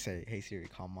 I could just say, hey, Siri,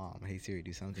 call mom. Hey, Siri,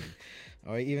 do something.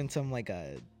 Or even some, like,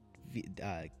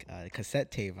 cassette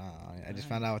tape. I just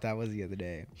found out what that was the other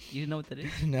day. You didn't know what that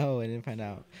is? No, I didn't find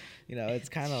out. It's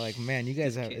kind of like, man, you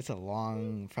guys it's a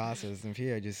long process. And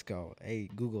here I just go, hey,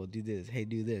 Google, do this. Hey,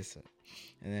 do this.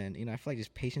 And then, I feel like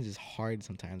just patience is hard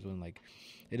sometimes when, like,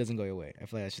 it doesn't go your way. I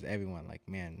feel like that's just everyone. Like,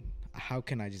 man, how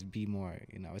can I just be more?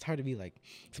 It's hard to be like,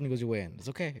 something goes your way and it's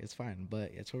okay, it's fine,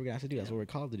 but it's what we're gonna have to do. That's what we're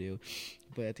called to do.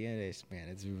 But at the end of the day, man,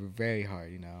 it's very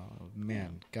hard.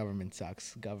 Man, government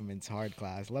sucks. Government's hard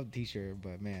class. Love the teacher,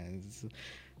 but man,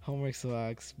 homework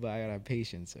sucks. But I gotta have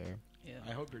patience, sir. Yeah.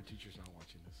 I hope your teacher's not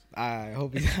watching this. I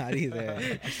hope he's not either.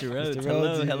 Mr. Rhodes,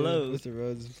 hello. hello. Mr.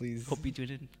 Rhodes, please. Hope you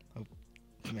tuned in.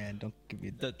 Man, don't give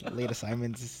me late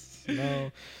assignments.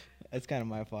 No, it's kind of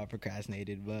my fault. I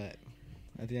procrastinated, but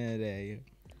at the end of the day,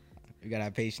 we gotta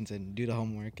have patience and do the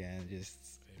homework and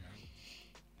just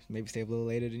maybe stay a little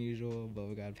later than usual. But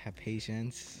we gotta have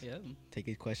patience. Yeah. Take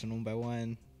each question one by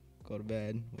one. Go to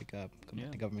bed. Wake up. Come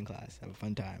to government class. Have a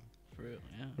fun time. For real.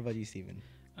 Yeah. What about you, Steven?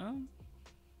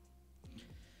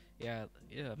 Yeah.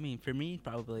 I mean, for me,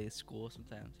 probably school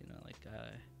sometimes.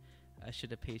 I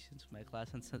should have patience with my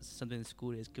class, and something in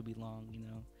school days could be long.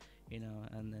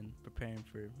 And then preparing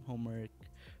for homework,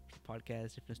 for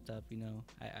podcasts, different stuff.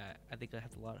 I think I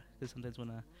have a lot because sometimes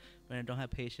when I don't have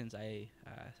patience, I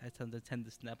tend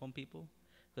to snap on people.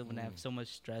 But when I have so much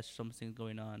stress, something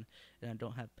going on, and I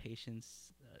don't have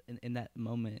patience in that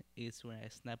moment, is when I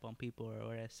snap on people or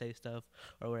where I say stuff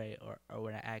or where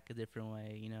I act a different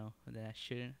way, that I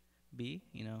shouldn't be,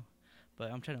 But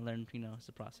I'm trying to learn, it's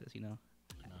a process,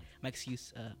 My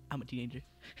excuse, I'm a teenager.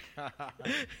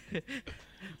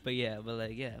 but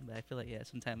I feel like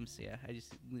sometimes I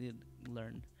just need to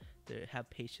learn to have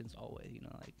patience always,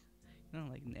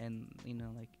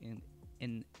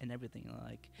 in everything,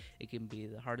 like it can be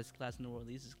the hardest class in the world,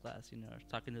 the easiest class, or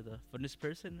talking to the funnest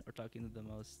person or talking to the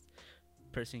most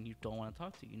person you don't want to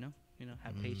talk to,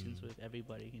 have patience with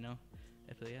everybody,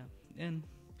 I feel and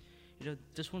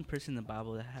just one person in the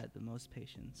Bible that had the most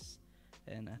patience,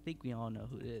 and I think we all know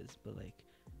who it is, but like,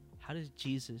 how does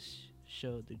Jesus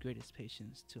show the greatest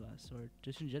patience to us, or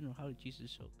just in general, how did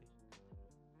Jesus show patience?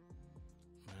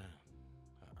 Man,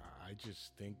 I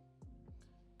just think,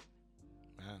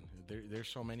 there's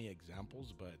so many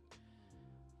examples, but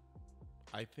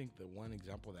I think the one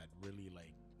example that really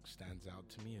like stands out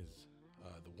to me is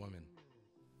the woman,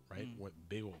 right? What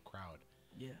big old crowd.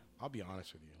 Yeah. I'll be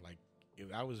honest with you. Like, if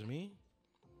that was me,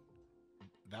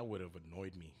 that would have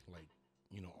annoyed me. Like,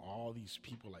 all these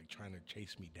people like trying to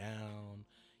chase me down.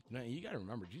 You got to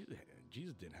remember,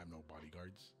 Jesus didn't have no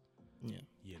bodyguards.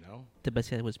 Yeah. The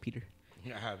best guy was Peter.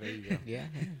 Yeah, there you go. yeah.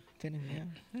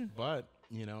 But,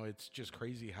 it's just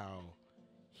crazy how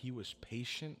he was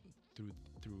patient through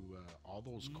all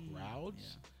those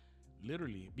crowds. Yeah.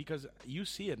 Literally, because you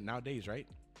see it nowadays, right?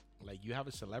 Like, you have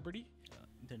a celebrity.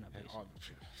 They're not patient.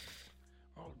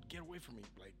 Oh, get away from me.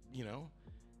 Like,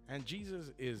 And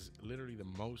Jesus is literally the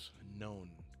most known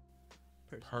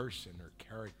person or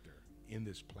character in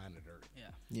this planet Earth.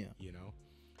 Yeah.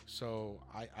 So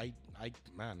I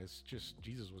man, it's just,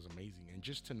 Jesus was amazing. And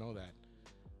just to know that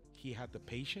he had the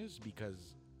patience,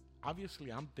 because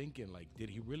obviously I'm thinking, like, did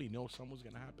he really know something was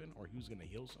going to happen, or he was going to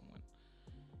heal someone?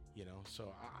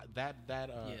 So that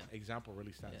example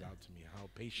really stands out to me, how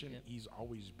patient he's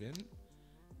always been,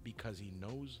 because he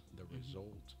knows the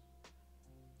result.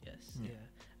 Yes, yeah,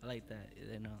 I like that.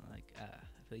 I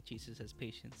feel like Jesus has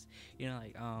patience.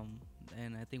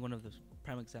 And I think one of the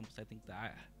prime examples, I think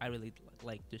that I really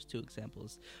like. There's two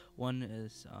examples. One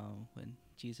is when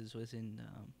Jesus was in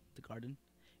the garden,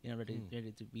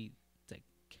 ready to be like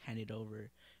handed over.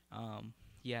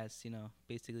 Yes,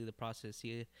 basically the process.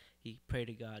 He prayed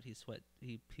to God. He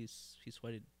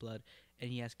sweated blood, and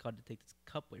he asked God to take this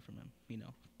cup away from him.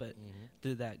 But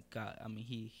through that, God,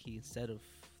 he instead of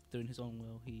doing his own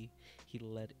will, he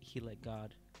let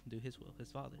God do his will,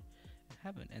 his Father in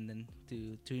heaven, and then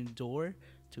to endure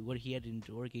to what he had to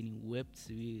endure, getting whipped,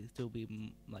 to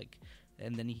be like,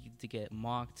 and then to get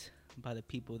mocked by the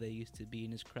people that used to be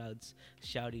in his crowds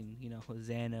shouting,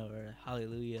 Hosanna or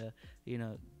Hallelujah,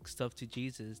 stuff to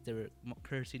Jesus. They were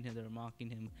cursing him, they were mocking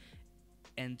him,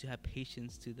 and to have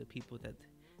patience to the people that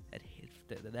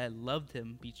loved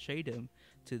him, betrayed him,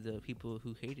 to the people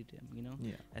who hated him.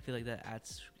 Yeah. I feel like that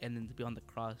adds, and then to be on the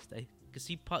cross, because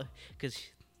he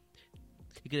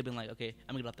could have been like, okay,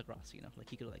 I'm gonna get off the cross. Like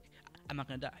he could have I'm not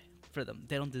gonna die for them.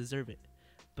 They don't deserve it.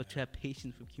 But to have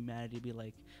patience with humanity, be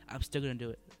like, I'm still gonna do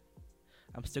it.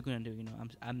 I'm still gonna do.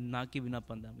 I'm not giving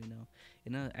up on them.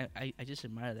 I just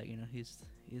admire that.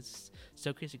 He's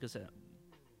so crazy, because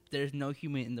there's no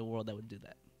human in the world that would do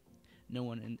that. No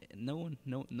one.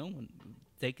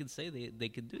 They can say they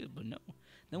can do it, but no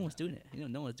one's doing it.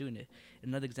 No one's doing it.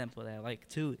 Another example that I like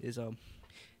too is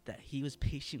that he was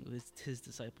patient with his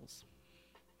disciples.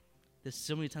 There's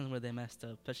so many times where they messed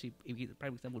up, especially the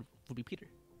prime example would be Peter.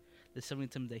 There's so many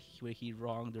times that where he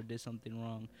wronged or did something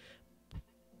wrong,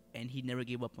 and he never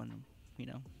gave up on them.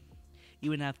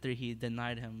 even after he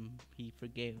denied him, he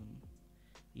forgave him.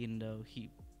 Even though he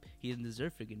didn't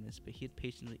deserve forgiveness, but he had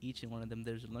patience with each and one of them.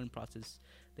 There's a learning process.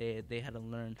 They had to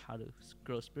learn how to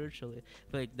grow spiritually.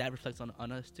 I feel like that reflects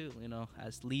on us too.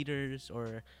 As leaders,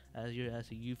 or as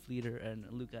a youth leader, and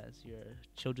Luke as your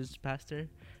children's pastor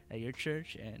at your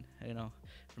church, and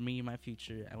for me in my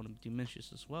future, I want to do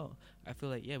ministries as well. I feel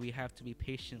like we have to be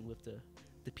patient with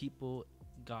the people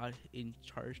God in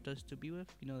charged us to be with.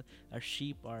 Our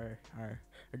sheep, our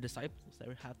disciples. That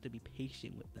we have to be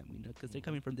patient with them. Because they're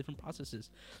coming from different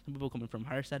processes. Some people coming from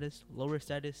higher status, lower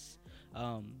status,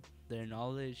 their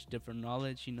knowledge, different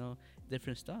knowledge.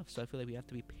 Different stuff. So I feel like we have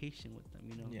to be patient with them.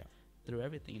 Through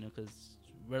everything. Because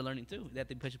we're learning too. They have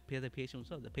to pay the patient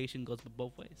themselves. The patient goes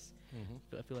both ways.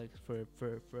 So I feel like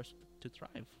for us to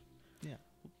thrive. Yeah.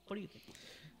 What do you think?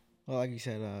 Well, like you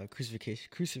said,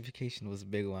 crucifixion was a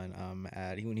big one.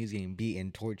 When he was getting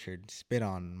beaten, tortured, spit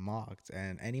on, mocked,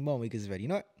 and any moment he could have said, "You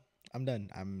know what? I'm done.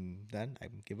 I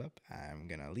give up. I'm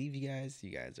gonna leave you guys.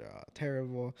 You guys are all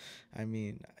terrible." I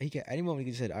mean, any moment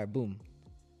he could have said, "All right, boom,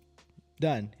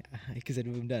 done." He could have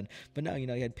said, "Boom, done." But no, he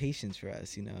had patience for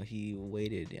us. He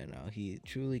waited. He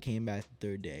truly came back the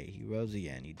third day. He rose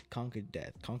again. He conquered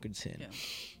death, conquered sin. Yeah.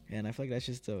 And I feel like that's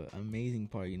just the amazing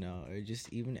part, or just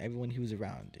even everyone he was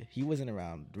around. He wasn't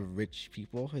around rich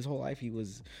people his whole life. He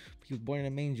was born in a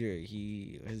manger.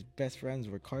 His best friends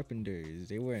were carpenters.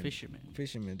 They weren't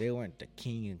fishermen. They weren't the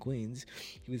king and queens.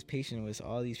 He was patient with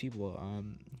all these people.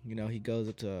 He goes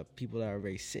up to people that are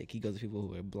very sick. He goes to people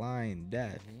who are blind,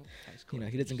 deaf.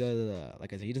 He doesn't go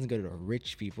to he doesn't go to the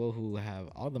rich people who have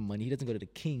all the money. He doesn't go to the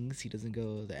kings. He doesn't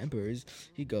go to the emperors.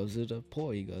 He goes to the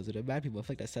poor. He goes to the bad people. I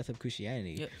feel like that sets up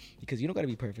Christianity. Yep. Because you don't got to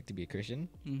be perfect to be a Christian.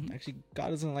 Actually, God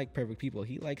doesn't like perfect people.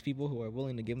 He likes people who are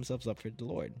willing to give themselves up for the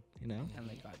Lord, And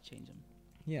let God change them.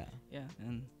 Yeah. Yeah,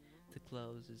 and to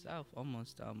close this out,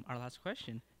 almost, our last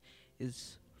question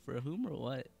is, for whom or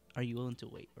what are you willing to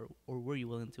wait? Or were you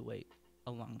willing to wait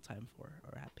a long time for,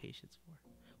 or have patience for?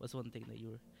 What's one thing that you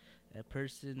were, a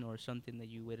person or something that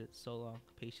you waited so long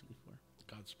patiently for?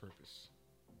 God's purpose.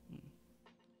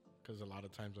 Because a lot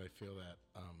of times I feel that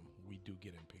we do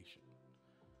get impatient.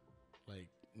 Like,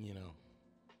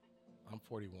 I'm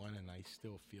 41 and I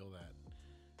still feel that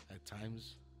at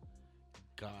times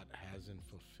God hasn't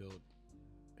fulfilled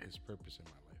his purpose in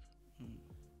my life.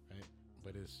 Right?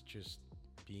 But it's just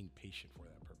being patient for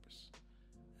that purpose.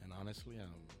 And honestly,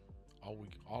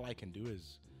 all I can do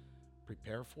is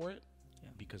prepare for it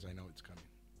because I know it's coming.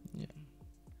 Yeah.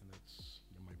 And that's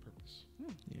my purpose.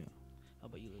 Yeah. How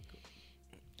about you, Luke?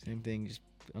 Same thing, just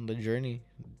on the journey.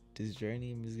 This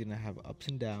journey is going to have ups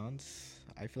and downs.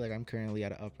 I feel like I'm currently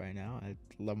at an up right now. I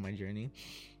love my journey.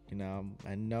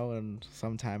 I know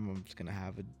sometime I'm just going to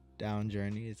have a down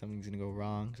journey. Something's going to go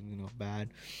wrong. Something's going to go bad.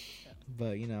 Yeah.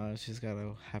 But, it's just got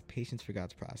to have patience for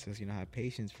God's process. Have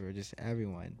patience for just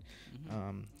everyone.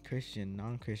 Christian,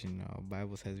 non-Christian,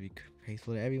 Bible says be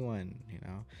faithful to everyone,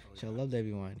 show love to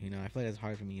everyone. I feel like it's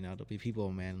hard for me, there'll be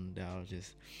people, man, that'll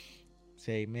just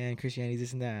say, man, Christianity is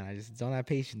this and that. And I just don't have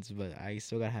patience, but I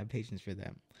still gotta have patience for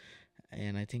them.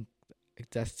 And I think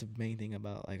that's the main thing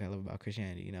about, I love about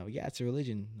Christianity. It's a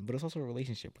religion, but it's also a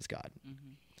relationship with God.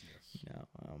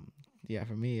 Yes.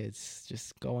 For me, it's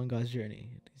just go on God's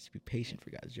journey. Just be patient for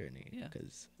God's journey,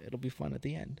 because it'll be fun at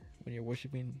the end when you're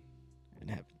worshiping in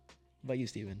heaven. What about you,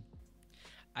 Steven?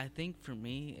 I think for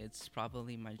me, it's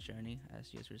probably my journey,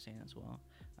 as you guys were saying as well.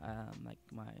 Like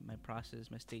my process,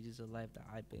 my stages of life that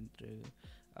I've been through,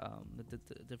 the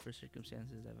different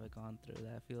circumstances that I've gone through.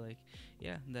 That I feel like,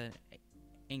 that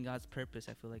in God's purpose,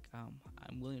 I feel like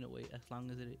I'm willing to wait as long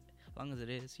as it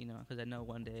is, because I know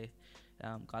one day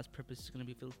God's purpose is going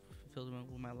to be fulfilled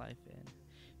with my life.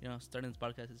 And starting this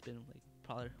podcast has been like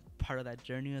probably part of that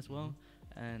journey as well.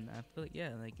 And I feel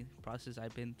like the process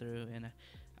I've been through, and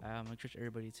I encourage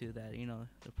everybody too that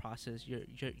the process,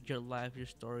 your life, your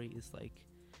story is like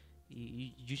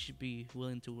you should be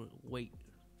willing to wait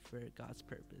for God's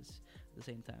purpose at the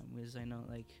same time. Because I know,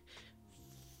 like,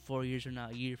 4 years or now,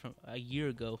 a year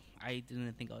ago, I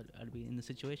didn't think I'd be in this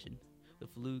situation with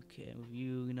Luke and with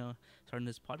you, starting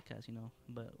this podcast,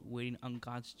 But waiting on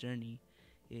God's journey,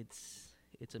 it's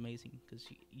amazing because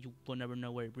you will never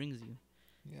know where it brings you.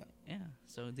 Yeah.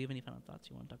 So, do you have any final thoughts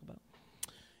you want to talk about?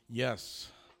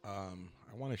 Yes.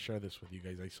 I want to share this with you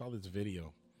guys. I saw this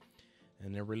video,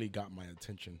 and it really got my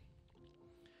attention.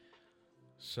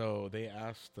 So they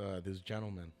asked this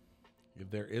gentleman, if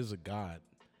there is a God,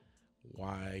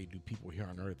 why do people here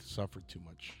on earth suffer too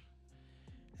much?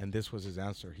 And this was his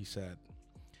answer. He said,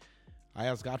 I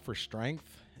asked God for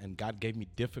strength, and God gave me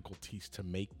difficulties to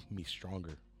make me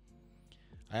stronger.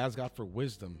 I asked God for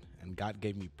wisdom, and God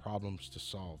gave me problems to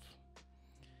solve.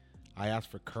 I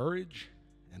asked for courage,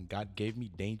 and God gave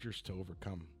me dangers to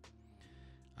overcome.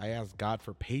 I asked God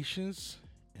for patience,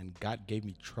 and God gave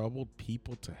me troubled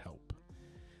people to help.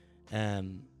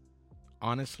 And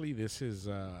honestly, this is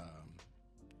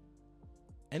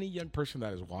any young person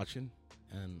that is watching,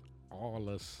 and all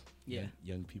us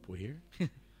young people here.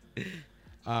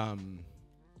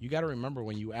 You got to remember,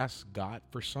 when you ask God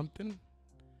for something,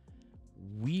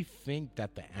 we think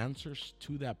that the answers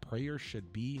to that prayer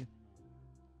should be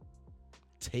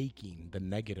taking the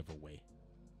negative away,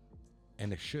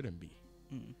 and it shouldn't be.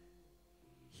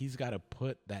 He's got to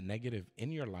put that negative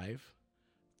in your life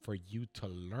for you to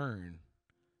learn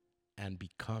and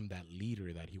become that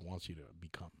leader that he wants you to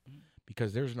become.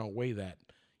 Because there's no way that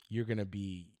you're going to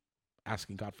be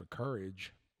asking God for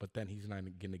courage, but then he's not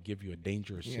going to give you a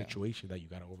dangerous situation that you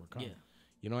got to overcome.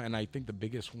 You know, and I think the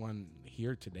biggest one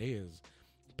here today is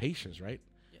patience, right?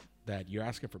 That you're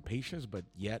asking for patience, but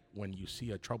yet when you see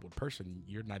a troubled person,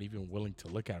 you're not even willing to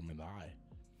look at him in the eye.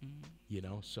 You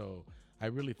know, so I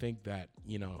really think that,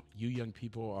 you know, you young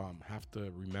people have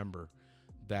to remember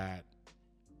that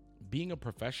being a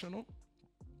professional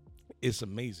is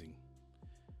amazing,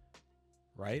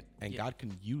 right? And God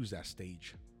can use that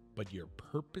stage, but your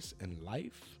purpose in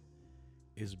life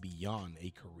is beyond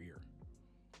a career.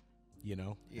 You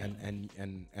know, and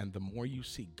the more you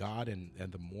see God and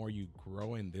the more you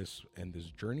grow in this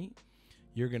journey,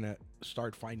 you're gonna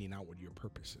start finding out what your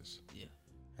purpose is.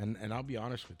 And I'll be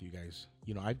honest with you guys,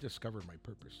 you know, I've discovered my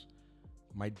purpose.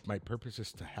 My purpose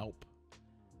is to help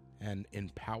and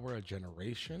empower a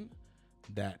generation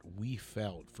that we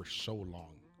failed for so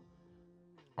long.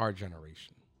 Our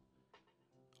generation,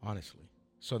 honestly.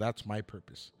 So that's my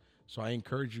purpose. So I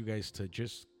encourage you guys to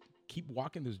just keep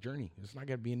walking this journey. It's not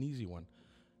going to be an easy one.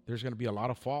 There's going to be a lot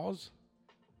of falls,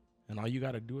 and all you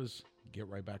got to do is get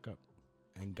right back up,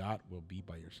 and God will be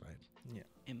by your side.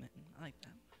 Amen. I like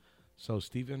that. So,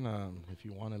 Stephen, if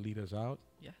you want to lead us out.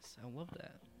 Yes, I love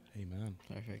that. Amen.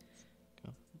 Perfect.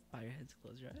 Go. Bow your heads,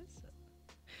 close your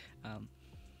eyes.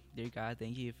 Dear God,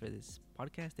 thank you for this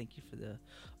podcast. Thank you for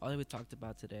all that we talked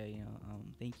about today. You know,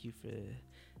 thank you for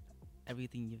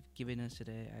everything you've given us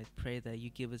today. I pray that you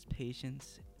give us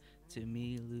patience, to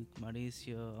me, Luke,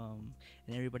 Mauricio,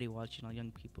 and everybody watching, all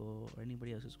young people or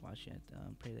anybody else who's watching it.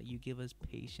 Pray that you give us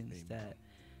patience. Amen. That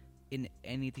in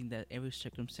anything, that every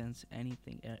circumstance,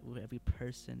 anything, with every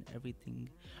person, everything,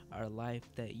 our life,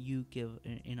 that you give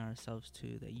in ourselves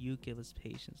too, that you give us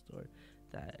patience, Lord,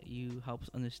 that you help us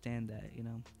understand that, you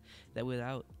know, that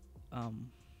without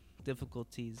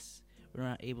difficulties, we're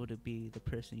not able to be the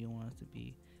person you want us to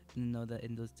be. And know that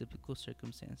in those difficult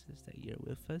circumstances that you're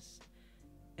with us,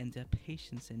 and that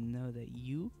patience, and know that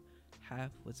you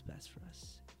have what's best for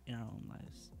us in our own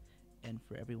lives and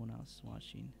for everyone else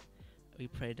watching. We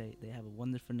pray that they have a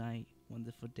wonderful night,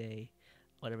 wonderful day,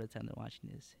 whatever time they're watching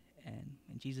this. And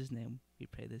in Jesus' name, we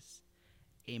pray this.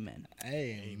 Amen.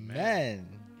 Amen.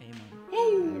 Amen.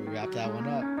 We wrap that one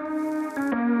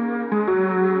up.